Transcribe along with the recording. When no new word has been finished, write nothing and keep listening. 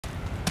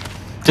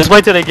Just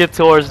wait till they get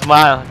towards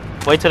my.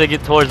 Wait till they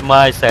get towards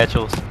my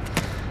satchels,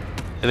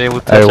 and then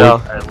we'll touch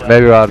out.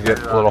 Maybe I'll get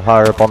a little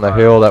higher up on the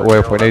hill. That way,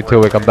 if we need to,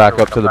 we can back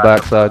up to the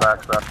backside.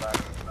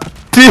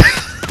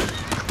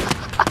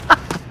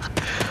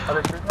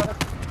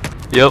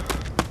 Yep.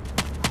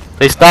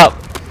 They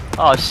stopped.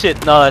 Oh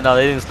shit! No, no,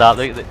 they didn't stop.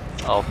 They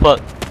oh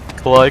fuck!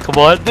 Come on, come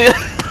on!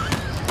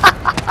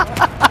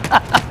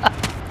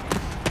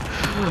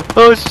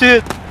 Oh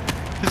shit!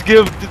 Just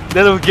give them,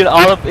 let them get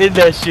all up in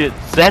that shit.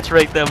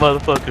 Saturate that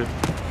motherfucker.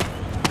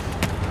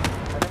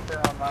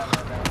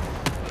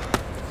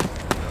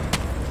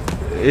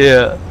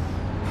 Yeah.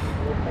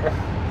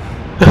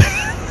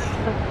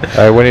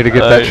 Alright, we need to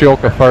get that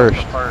Shilka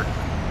first.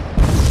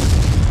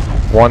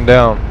 One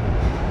down.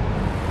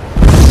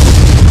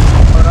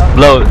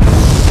 Blow it.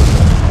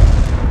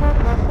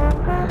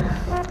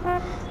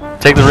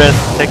 Take the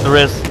rest. Take the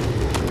rest.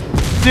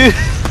 Dude.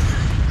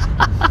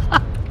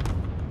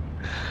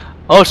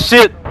 Oh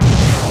shit.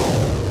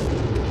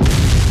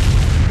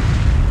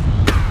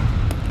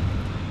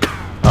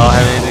 I don't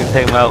have anything to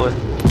take him out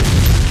with.